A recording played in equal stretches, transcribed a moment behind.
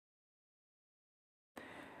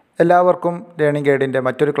എല്ലാവർക്കും ലേണിംഗ് ഗൈഡിൻ്റെ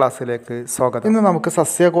മറ്റൊരു ക്ലാസ്സിലേക്ക് സ്വാഗതം. ഇന്ന് നമുക്ക്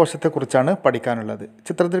സസ്യകോശത്തെക്കുറിച്ചാണ് പഠിക്കാനുള്ളത്.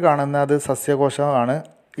 ചിത്രത്തിൽ കാണുന്നത് സസ്യകോശമാണ്.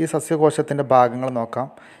 ഈ സസ്യകോശത്തിൻ്റെ ഭാഗങ്ങൾ നോക്കാം.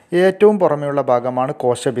 ഏറ്റവും പുറമെയുള്ള ഭാഗമാണ്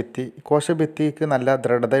കോശഭിത്തി. കോശഭിത്തിക്ക് നല്ല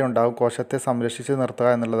ദൃഢതയുണ്ടാകും. കോശത്തെ സംരക്ഷിച്ച്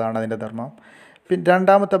നിർത്തുക എന്നുള്ളതാണ് അതിൻ്റെ ധർമ്മം. പിന്നെ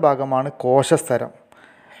രണ്ടാമത്തെ ഭാഗമാണ് കോശസ്തരം.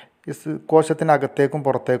 കോശത്തിനകത്തേക്കും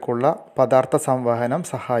പുറത്തേക്കുള്ള പദാർത്ഥ സംവഹനം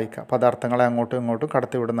സഹായിക്കുക. പദാർത്ഥങ്ങളെ അങ്ങോട്ടും ഇങ്ങോട്ടും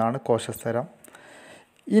കടത്തിവിടുന്നതാണ് കോശസ്തരം.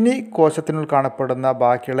 ഇനി കോശത്തിനുള്ളിൽ കാണപ്പെടുന്ന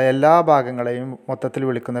ബാക്കിയുള്ള എല്ലാ ഭാഗങ്ങളെയും മൊത്തത്തിൽ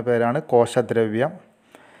വിളിക്കുന്ന പേരാണ് കോശദ്രവ്യം.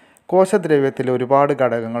 കോശദ്രവ്യത്തിൽ ഒരുപാട്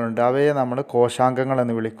ഘടകങ്ങളുണ്ട്. അവയെ നമ്മൾ കോശാംഗങ്ങൾ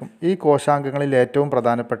എന്ന് വിളിക്കും. ഈ കോശാംഗങ്ങളിൽ ഏറ്റവും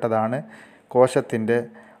പ്രധാനപ്പെട്ടതാണ് കോശത്തിൻ്റെ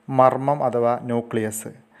മർമ്മം അഥവാ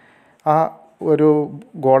ന്യൂക്ലിയസ്. ആ ഒരു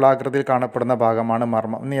ഗോളാകൃതിയിൽ കാണപ്പെടുന്ന ഭാഗമാണ്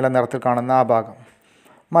മർമ്മം, നീല നിറത്തിൽ കാണുന്ന ആ ഭാഗം.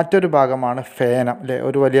 മറ്റൊരു ഭാഗമാണ് ഫേനം, അല്ലേ?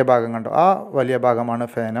 ഒരു വലിയ ഭാഗം കണ്ടോ? ആ വലിയ ഭാഗമാണ്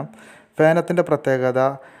ഫേനം. ഫേനത്തിൻ്റെ പ്രത്യേകത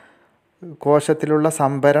കോശത്തിലുള്ള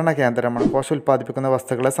സംഭരണ കേന്ദ്രമാണ്. കോശം ഉൽപ്പാദിപ്പിക്കുന്ന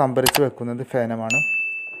വസ്തുക്കളെ സംഭരിച്ച് വെക്കുന്നത് ഫേനമാണ്.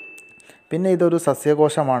 പിന്നെ ഇതൊരു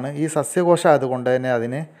സസ്യകോശമാണ്. ഈ സസ്യകോശം ആയതുകൊണ്ട് തന്നെ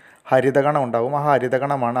അതിന് ഹരിതകണം ഉണ്ടാകും. ആ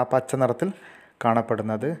ഹരിതകണമാണ് ആ പച്ച നിറത്തിൽ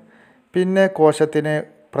കാണപ്പെടുന്നത്. പിന്നെ കോശത്തിന്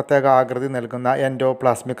പ്രത്യേക ആകൃതി നൽകുന്ന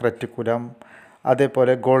എൻഡോപ്ലാസ്മിക് റെറ്റിക്കുലം,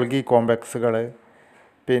 അതേപോലെ ഗോൾഗി കോംപ്ലക്സുകൾ,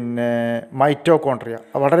 പിന്നെ മൈറ്റോകോൺട്രിയ.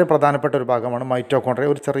 വളരെ പ്രധാനപ്പെട്ട ഒരു ഭാഗമാണ് മൈറ്റോകോൺട്രിയ.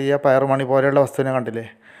 ഒരു ചെറിയ പയറുമണി പോലെയുള്ള വസ്തുവിനെ കണ്ടില്ലേ?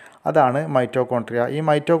 അതാണ് മൈറ്റോകോൺട്രിയ. ഈ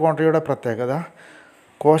മൈറ്റോകോൺട്രിയയുടെ പ്രത്യേകത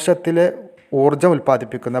കോശത്തിലെ ഊർജ്ജം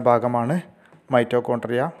ഉൽപ്പാദിപ്പിക്കുന്ന ഭാഗമാണ്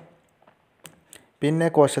മൈറ്റോകോൺട്രിയ. പിന്നെ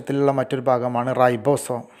കോശത്തിലുള്ള മറ്റൊരു ഭാഗമാണ്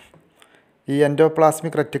റൈബോസോം. ഈ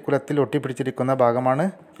എൻഡോപ്ലാസ്മിക് റെറ്റിക്കുലത്തിൽ ഒട്ടിപ്പിടിച്ചിരിക്കുന്ന ഭാഗമാണ്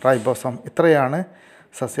റൈബോസോം. ഇത്രയാണ്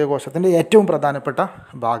സസ്യകോശത്തിൻ്റെ ഏറ്റവും പ്രധാനപ്പെട്ട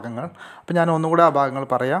ഭാഗങ്ങൾ. അപ്പോൾ ഞാൻ ഒന്നുകൂടെ ആ ഭാഗങ്ങൾ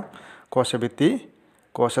പറയാം. കോശഭിത്തി,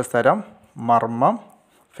 കോശസ്തരം, മർമ്മം,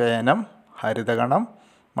 ഫേനം, ഹരിതകണം,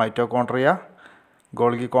 mitochondria,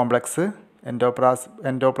 Golgi complex,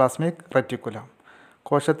 endoplasmic reticulum.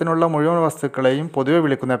 കോശത്തിനുള്ള മുഴുവൻ വസ്തുക്കളെയും പൊതുവെ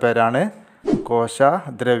വിളിക്കുന്ന പേരാണ്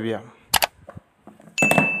കോശദ്രവ്യം.